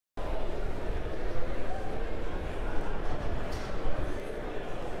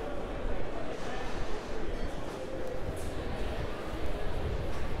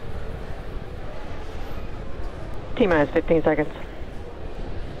T-minus 15 seconds.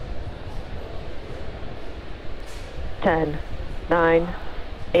 10, 9,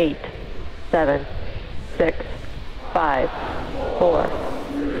 8, 7, 6, 5, 4,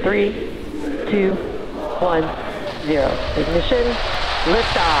 3, 2, 1, 0. Ignition,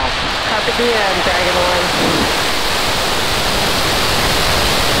 liftoff. Carpe diem, Dragon 1.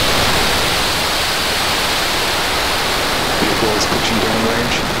 Vehicle is pitching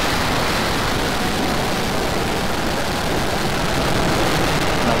downrange.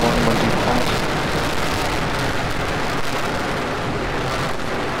 Now 1 deep flight.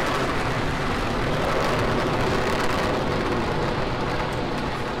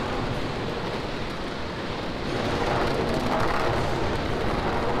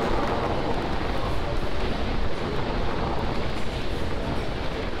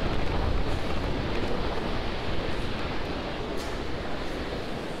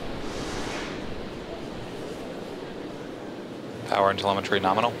 Power and telemetry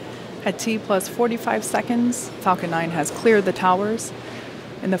nominal. At T plus 45 seconds, Falcon 9 has cleared the towers,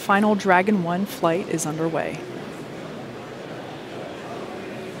 and the final Dragon 1 flight is underway.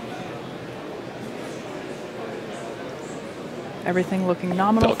 Everything looking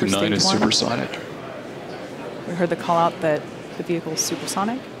nominal Falcon for stage 9 is 1. supersonic. We heard the call out that the vehicle is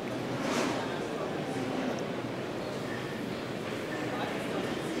supersonic.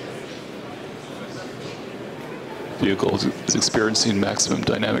 Vehicle is experiencing maximum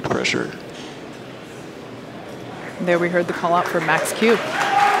dynamic pressure. There we heard the call out for max Q.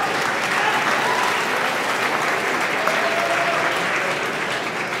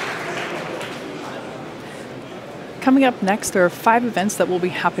 Coming up next, there are 5 events that will be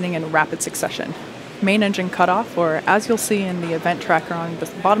happening in rapid succession. Main engine cutoff, or as you'll see in the event tracker on the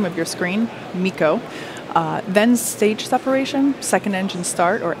bottom of your screen, MECO. Then stage separation, second engine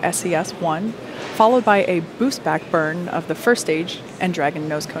start, or SES-1, followed by a boost back burn of the first stage and Dragon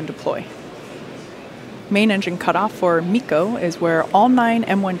nose cone deploy. Main engine cutoff for MECO is where all 9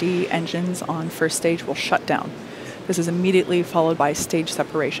 M1D engines on first stage will shut down. This is immediately followed by stage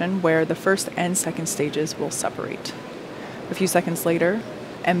separation, where the first and second stages will separate. A few seconds later,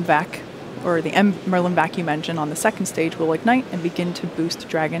 MVAC, or the M Merlin vacuum engine on the second stage, will ignite and begin to boost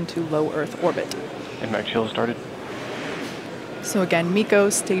Dragon to low Earth orbit. MVAC shield started. So again, MECO,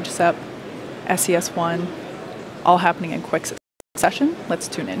 stage sep, SES-1, all happening in quick succession. Let's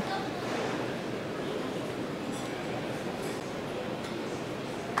tune in.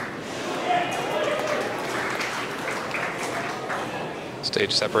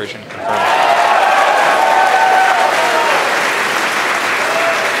 Stage separation confirmed.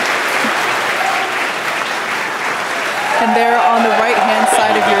 And there on the right-hand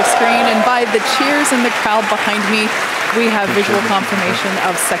side of your screen, and by the cheers in the crowd behind me, we have visual confirmation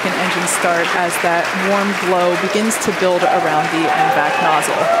of second engine start as that warm glow begins to build around the MVAC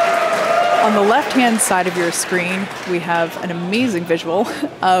nozzle. On the left-hand side of your screen, we have an amazing visual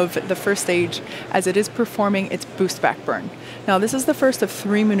of the first stage as it is performing its boost back burn. Now, this is the first of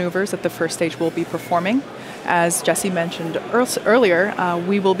 3 maneuvers that the first stage will be performing. As Jesse mentioned earlier,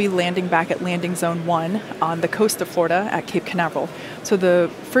 we will be landing back at landing zone 1 on the coast of Florida at Cape Canaveral. So the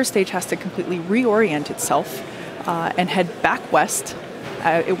first stage has to completely reorient itself and head back west.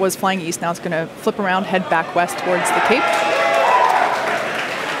 It was flying east, now it's going to flip around, head back west towards the Cape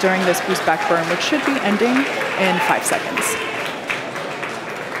during this boost back burn, which should be ending in 5 seconds.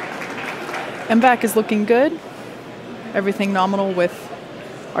 MVAC is looking good. Everything nominal with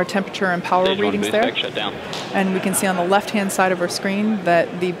our temperature and power Stage readings 1 there. boost back shut down. And we can see on the left-hand side of our screen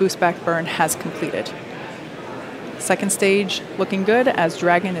that the boost back burn has completed. Second stage looking good as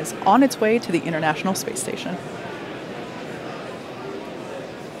Dragon is on its way to the International Space Station.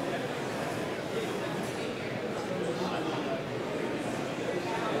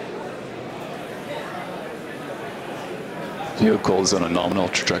 Vehicle is on a nominal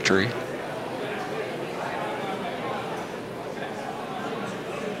trajectory.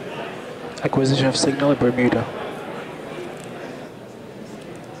 Acquisition of signal at Bermuda.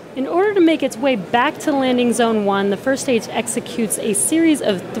 In order to make its way back to landing zone 1, the first stage executes a series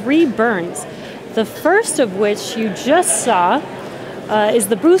of 3 burns. The first of which you just saw is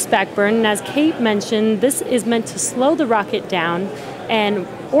the boost back burn, and as Kate mentioned, this is meant to slow the rocket down and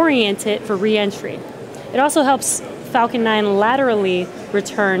orient it for re-entry. It also helps Falcon 9 laterally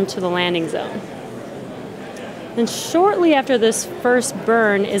return to the landing zone. Then shortly after this first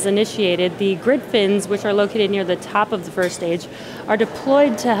burn is initiated, the grid fins, which are located near the top of the first stage, are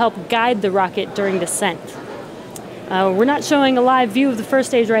deployed to help guide the rocket during descent. We're not showing a live view of the first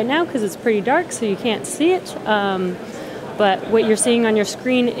stage right now because it's pretty dark, so you can't see it. But what you're seeing on your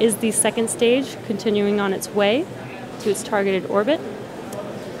screen is the second stage continuing on its way. to its targeted orbit.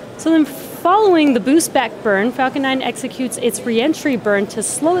 So then following the boost back burn, Falcon 9 executes its re-entry burn to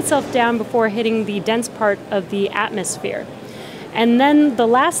slow itself down before hitting the dense part of the atmosphere. And then the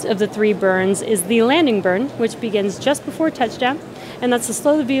last of the 3 burns is the landing burn, which begins just before touchdown, and that's to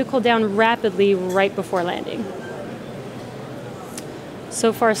slow the vehicle down rapidly right before landing.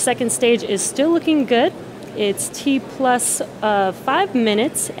 So far, second stage is still looking good. It's T plus 5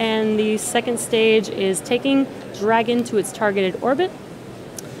 minutes, and the second stage is taking Dragon to its targeted orbit.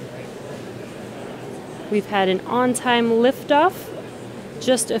 We've had an on-time liftoff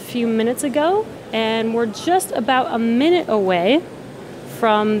just a few minutes ago, and we're just about a minute away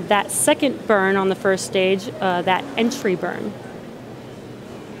from that second burn on the first stage, that entry burn.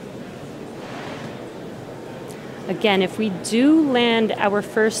 Again, if we do land our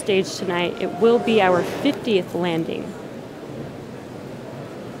first stage tonight, it will be our 50th landing.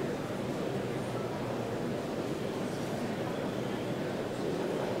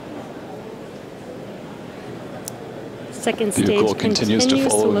 Second stage Vehicle continues to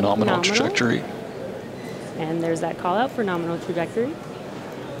follow look nominal trajectory. And there's that call out for nominal trajectory.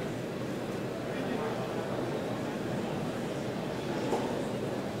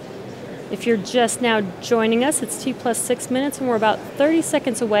 If you're just now joining us, it's T plus 6 minutes, and we're about 30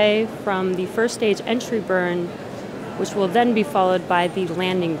 seconds away from the first stage entry burn, which will then be followed by the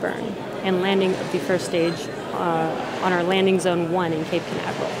landing burn and landing of the first stage on our landing zone 1 in Cape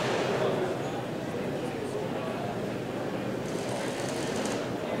Canaveral.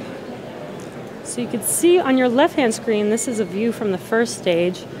 So you can see on your left-hand screen, this is a view from the first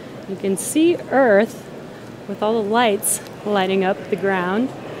stage. You can see Earth with all the lights lighting up the ground.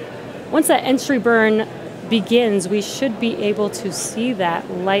 Once that entry burn begins, we should be able to see that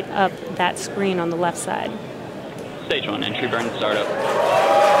light up that screen on the left side. Stage 1, entry burn, startup.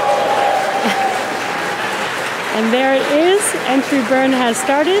 And there it is, entry burn has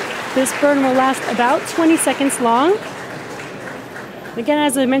started. This burn will last about 20 seconds long. Again,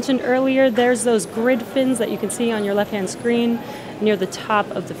 as I mentioned earlier, there's those grid fins that you can see on your left-hand screen near the top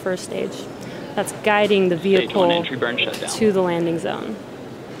of the first stage. That's guiding the vehicle entry burn, shutdown to the landing zone.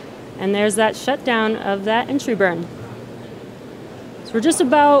 And there's that shutdown of that entry burn. So we're just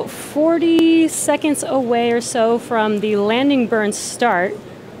about 40 seconds away or so from the landing burn start.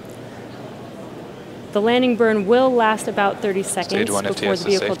 The landing burn will last about 30 seconds before the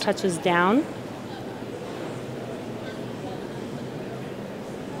vehicle touches down.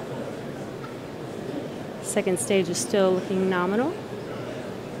 Second stage is still looking nominal.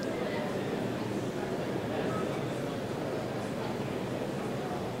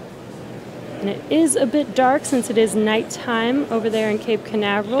 And it is a bit dark since it is nighttime over there in Cape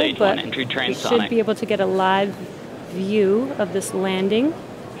Canaveral, Stage but 1, entry we should be able to get a live view of this landing.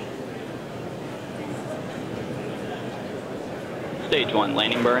 Stage 1,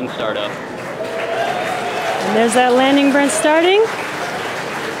 landing burn, startup. And there's that landing burn starting.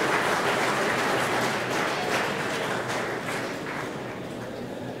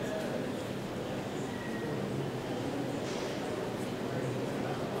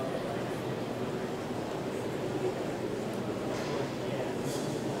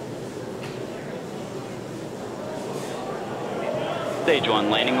 Stage 1,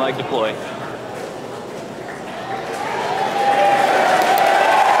 landing leg deploy. And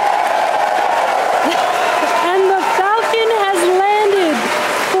the Falcon has landed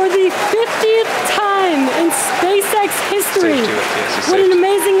for the 50th time in SpaceX history. What an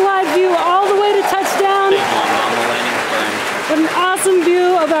amazing live view all the way to touchdown. Stage 1, nominal landing burn. What an awesome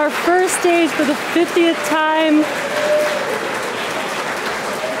view of our first stage for the 50th time.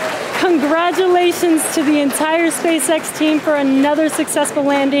 Congratulations to the entire SpaceX team for another successful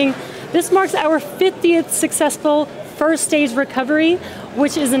landing. This marks our 50th successful first stage recovery,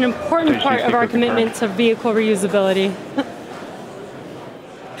 which is an important part of our commitment to vehicle reusability.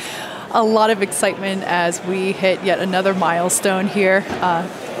 A lot of excitement as we hit yet another milestone here.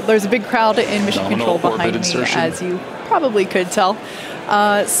 There's a big crowd in mission control behind me, as you probably could tell.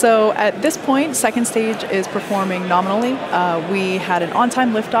 So at this point, second stage is performing nominally. We had an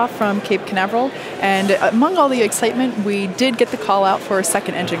on-time liftoff from Cape Canaveral, and among all the excitement, we did get the call out for a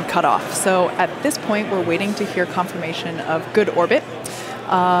second engine cutoff. So at this point, we're waiting to hear confirmation of good orbit.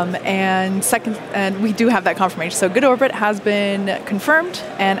 And we do have that confirmation. So good orbit has been confirmed,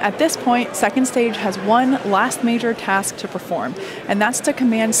 and at this point, second stage has one last major task to perform, and that's to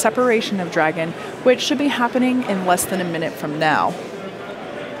command separation of Dragon, which should be happening in less than a minute from now.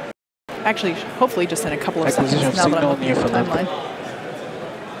 Actually, hopefully just in a couple of seconds, now that I'm looking at the timeline.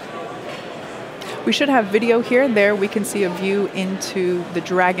 We should have video here. There we can see a view into the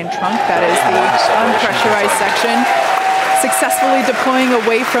Dragon trunk. That is the unpressurized section. successfully deploying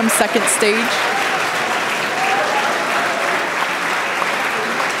away from second stage.